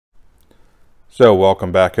So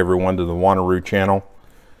welcome back everyone to the Wanneroo channel.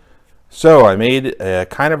 So I made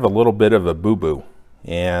kind of a little bit of a boo-boo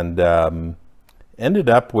and ended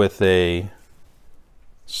up with a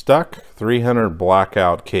stuck 300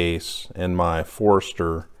 Blackout case in my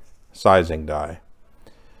Forster sizing die.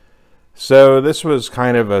 So this was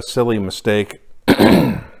kind of a silly mistake.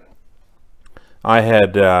 I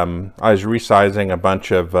was resizing a bunch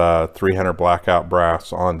of 300 Blackout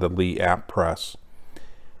brass on the Lee app press.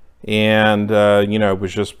 And you know, it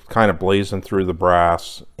was just kind of blazing through the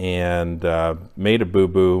brass and made a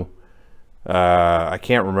boo-boo. I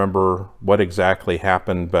can't remember what exactly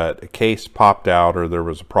happened, but a case popped out, or there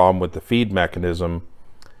was a problem with the feed mechanism.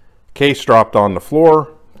 Case dropped on the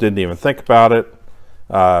floor, didn't even think about it.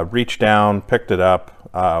 Reached down, picked it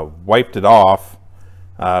up, wiped it off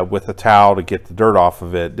with a towel to get the dirt off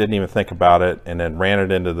of it, didn't even think about it, and then ran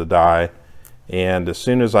it into the die. And as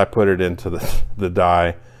soon as I put it into the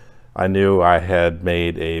die, I knew I had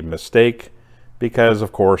made a mistake because,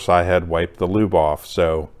 of course, I had wiped the lube off.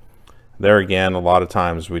 So there again, a lot of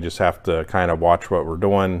times we just have to kind of watch what we're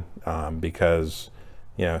doing because,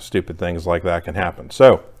 you know, stupid things like that can happen.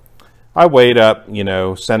 So I weighed up, you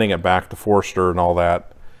know, sending it back to Forster and all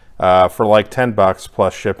that for like 10 bucks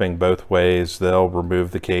plus shipping both ways. They'll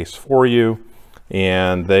remove the case for you,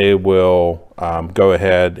 and they will go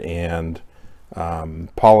ahead and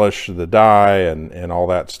polish the die and all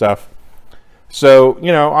that stuff. So,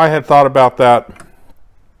 you know, I had thought about that.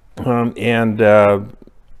 One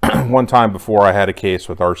time before, I had a case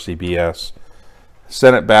with RCBS,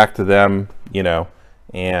 sent it back to them, you know,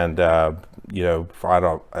 and, you know,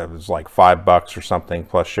 it was like 5 bucks or something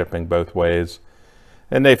plus shipping both ways,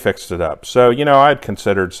 and they fixed it up. So, you know, I'd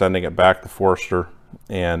considered sending it back to Forster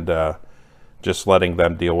and just letting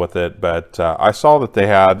them deal with it. But I saw that they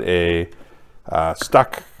had a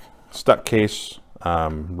stuck case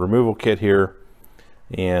removal kit here,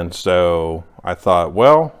 and so I thought,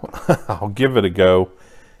 well, I'll give it a go.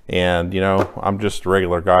 And you know, I'm just a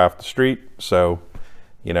regular guy off the street, so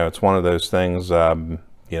you know, it's one of those things. You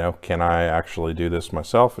know, can I actually do this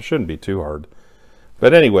myself? It shouldn't be too hard.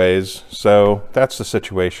 But anyways, so that's the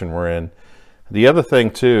situation we're in. The other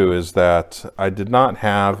thing too is that I did not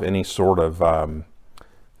have any sort of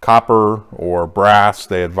copper or brass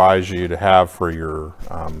they advise you to have for your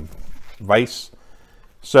vise.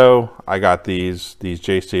 So I got these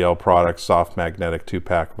JCL products, soft magnetic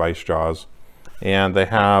 2-pack vise jaws, and they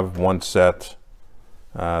have one set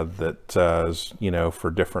that is, you know, for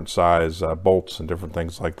different size bolts and different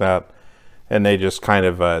things like that, and they just kind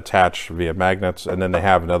of attach via magnets. And then they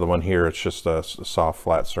have another one here, it's just a soft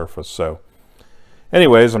flat surface. So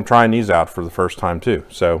anyways, I'm trying these out for the first time too,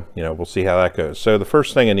 so you know, we'll see how that goes. So the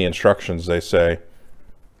first thing in the instructions they say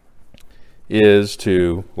is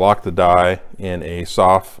to lock the die in a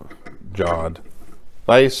soft jawed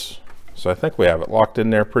vise. So I think we have it locked in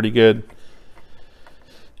there pretty good.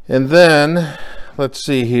 And then let's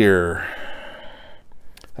see here,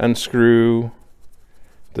 unscrew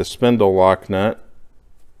the spindle lock nut.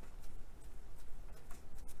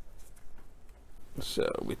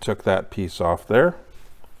 So we took that piece off there.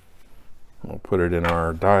 We'll put it in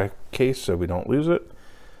our die case so we don't lose it.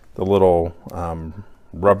 The little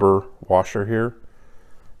rubber washer here,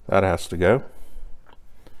 that has to go.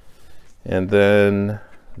 And then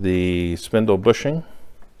the spindle bushing.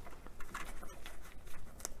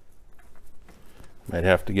 Might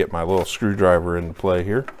have to get my little screwdriver into play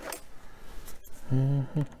here.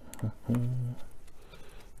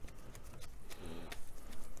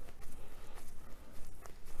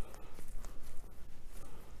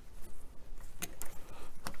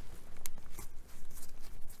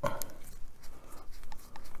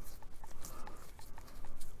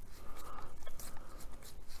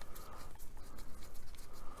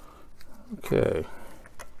 Okay.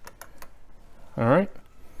 All right.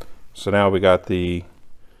 So now we got the,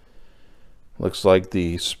 looks like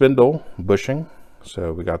the spindle bushing.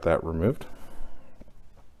 So we got that removed.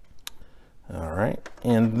 All right.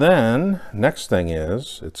 And then next thing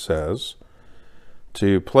is, it says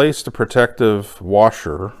to place the protective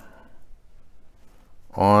washer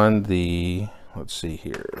on the, let's see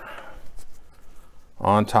here,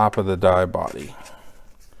 on top of the die body.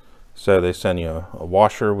 So they send you a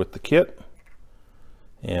washer with the kit.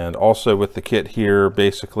 And also with the kit here,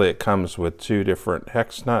 basically it comes with 2 different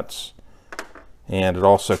hex nuts, and it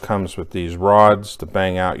also comes with these rods to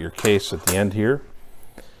bang out your case at the end here.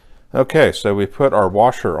 Okay, so we put our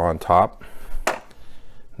washer on top.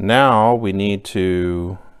 Now we need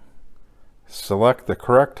to select the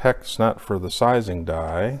correct hex nut for the sizing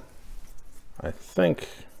die. I think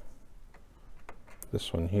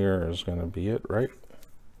this one here is going to be it, right?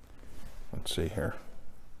 Let's see here.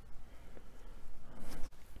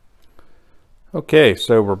 Okay,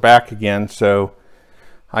 so we're back again. So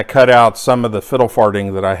I cut out some of the fiddle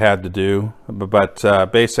farting that I had to do, but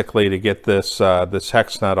basically to get this this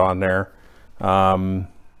hex nut on there,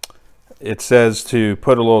 it says to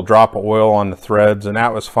put a little drop of oil on the threads, and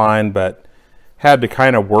that was fine, but had to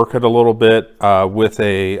kind of work it a little bit with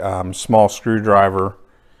a small screwdriver,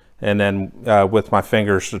 and then with my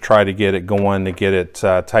fingers to try to get it going, to get it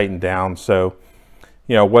tightened down. So,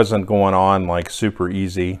 you know, it wasn't going on like super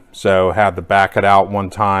easy. So had to back it out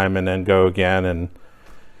one time and then go again. And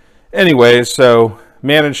anyways, so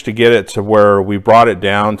managed to get it to where we brought it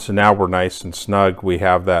down to now we're nice and snug. We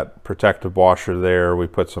have that protective washer there. We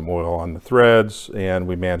put some oil on the threads and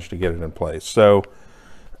we managed to get it in place. So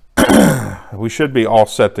we should be all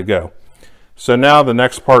set to go. So now the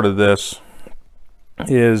next part of this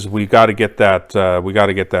is we got to get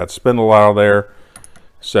that spindle out of there.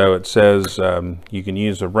 So it says you can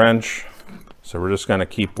use a wrench. So we're just going to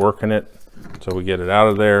keep working it until we get it out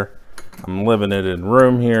of there. I'm living it in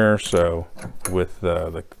room here, so with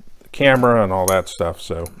the camera and all that stuff,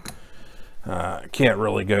 so I can't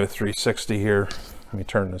really go 360 here. Let me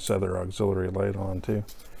turn this other auxiliary light on too.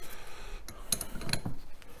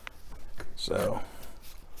 So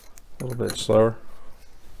a little bit slower.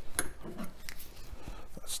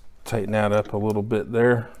 Let's tighten that up a little bit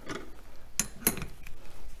there.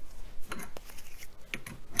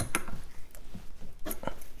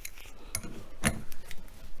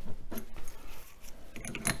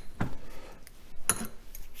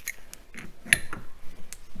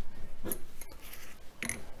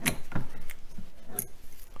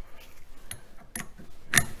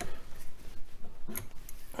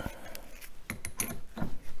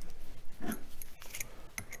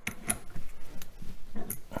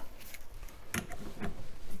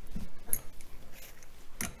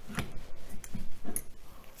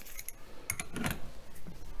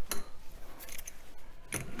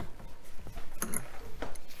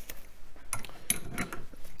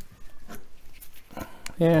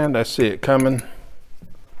 And I see it coming.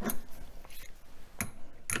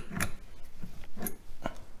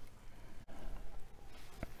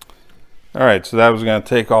 All right, so that was going to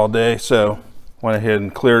take all day, so went ahead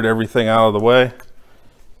and cleared everything out of the way.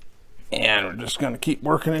 And we're just going to keep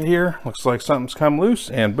working it here. Looks like something's come loose,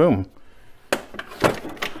 and boom.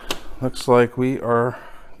 Looks like we are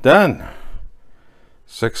done.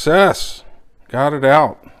 Success. Got it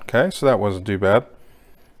out. Okay, so that wasn't too bad.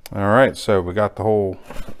 All right, so we got the whole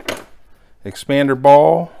expander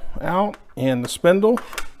ball out and the spindle.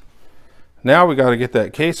 Now we got to get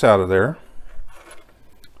that case out of there.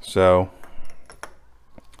 So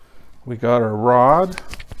we got our rod.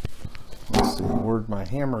 Let's see, where'd my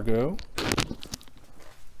hammer go?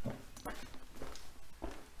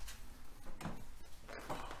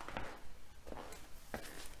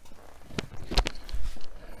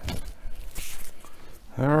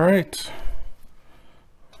 All right.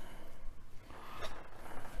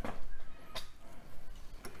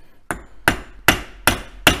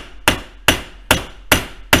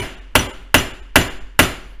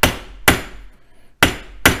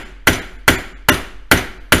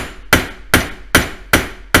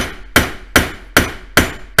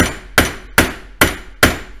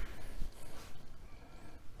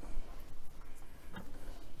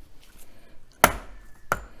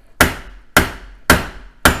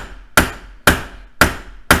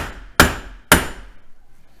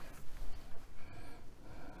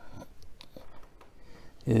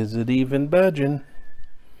 Is it even budging?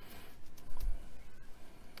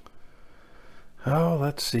 Oh,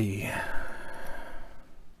 let's see.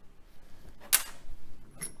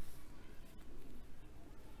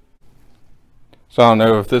 So I don't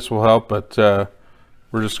know if this will help, but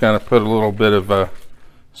we're just going to put a little bit of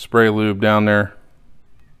spray lube down there.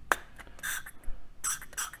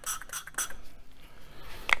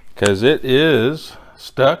 Because it is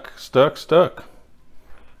stuck.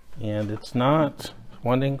 And it's not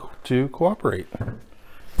wanting to cooperate.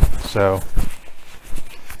 So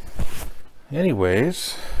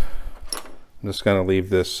anyways, I'm just going to leave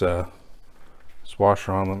this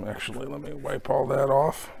washer on. Actually, let me wipe all that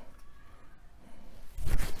off.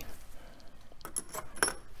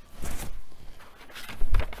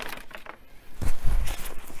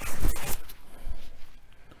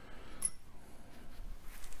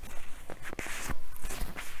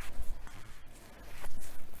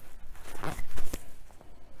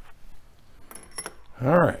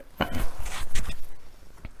 All right.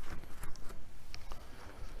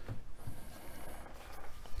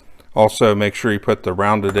 Also, make sure you put the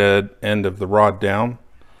rounded end of the rod down,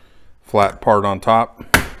 flat part on top.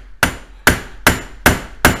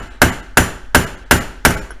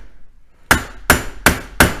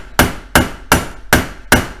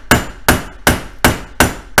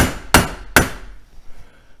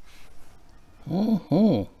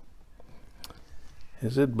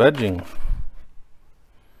 Is it budging?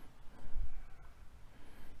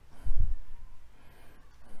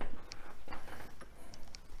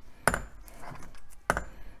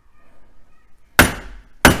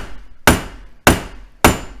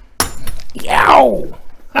 Yow!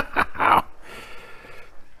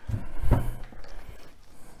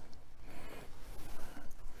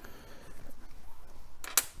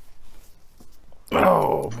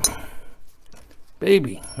 Oh,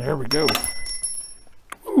 baby, there we go.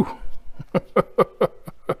 Woo.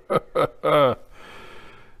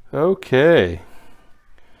 Okay.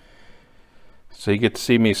 So you get to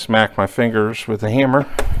see me smack my fingers with a hammer.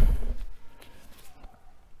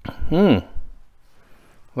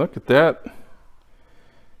 Look at that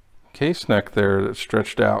case neck there that's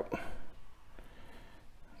stretched out.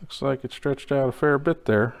 Looks like it stretched out a fair bit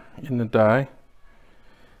there in the die.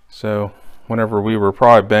 So whenever we were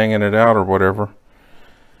probably banging it out or whatever.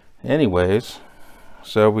 Anyways,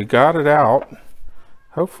 so we got it out.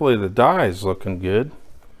 Hopefully the die is looking good.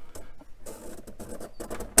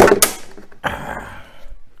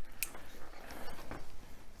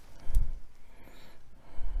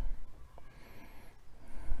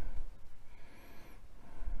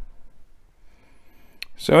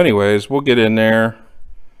 So anyways, we'll get in there.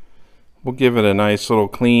 We'll give it a nice little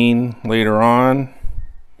clean later on.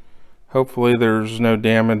 Hopefully there's no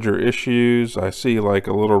damage or issues. I see like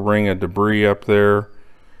a little ring of debris up there.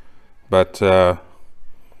 But,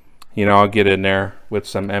 you know, I'll get in there with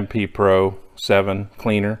some MP Pro 7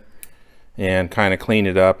 cleaner and kind of clean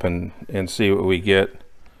it up and see what we get.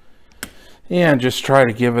 And just try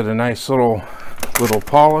to give it a nice little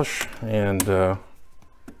polish, and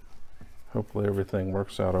hopefully everything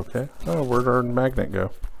works out okay. Oh, where'd our magnet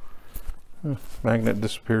go? Magnet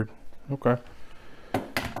disappeared. Okay.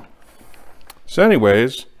 So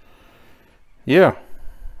anyways, yeah,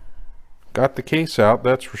 got the case out,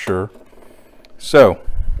 that's for sure. So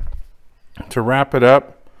to wrap it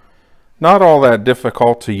up, not all that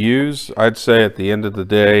difficult to use. I'd say at the end of the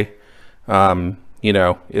day, you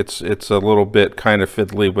know, it's a little bit kind of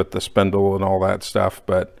fiddly with the spindle and all that stuff,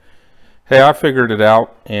 but hey, I figured it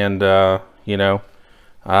out, and you know,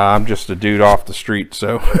 I'm just a dude off the street,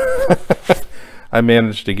 so I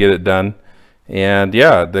managed to get it done. And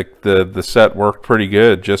yeah, the set worked pretty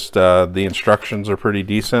good. Just the instructions are pretty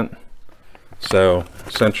decent. So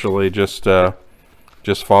essentially just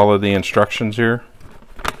follow the instructions here.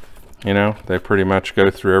 You know, they pretty much go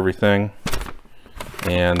through everything.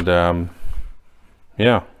 And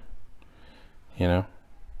yeah, you know,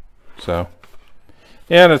 so,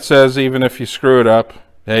 and it says even if you screw it up,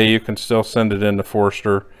 hey, you can still send it into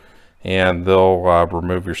Forster and they'll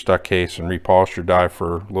remove your stuck case and repolish your die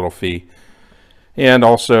for a little fee. And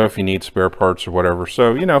also if you need spare parts or whatever.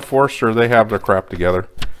 So, you know, Forster, they have their crap together.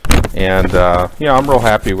 And, yeah, I'm real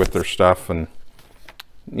happy with their stuff. And,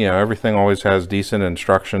 you know, everything always has decent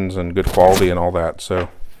instructions and good quality and all that. So,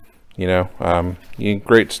 you know,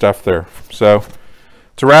 great stuff there. So,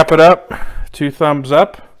 to wrap it up, 2 thumbs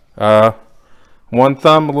up. 1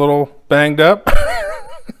 thumb a little banged up.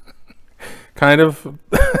 Kind of.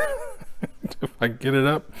 If I can get it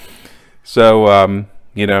up. So,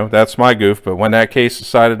 you know, that's my goof, but when that case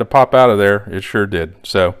decided to pop out of there, it sure did.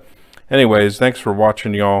 So anyways, thanks for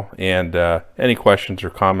watching, y'all, and any questions or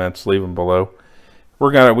comments, leave them below.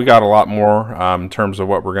 We got a lot more in terms of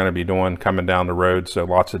what we're going to be doing coming down the road, so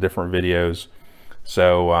lots of different videos.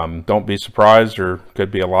 So don't be surprised, there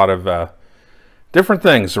could be a lot of different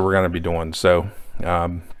things that we're going to be doing. So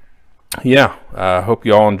yeah, hope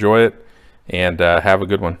you all enjoy it, and have a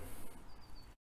good one.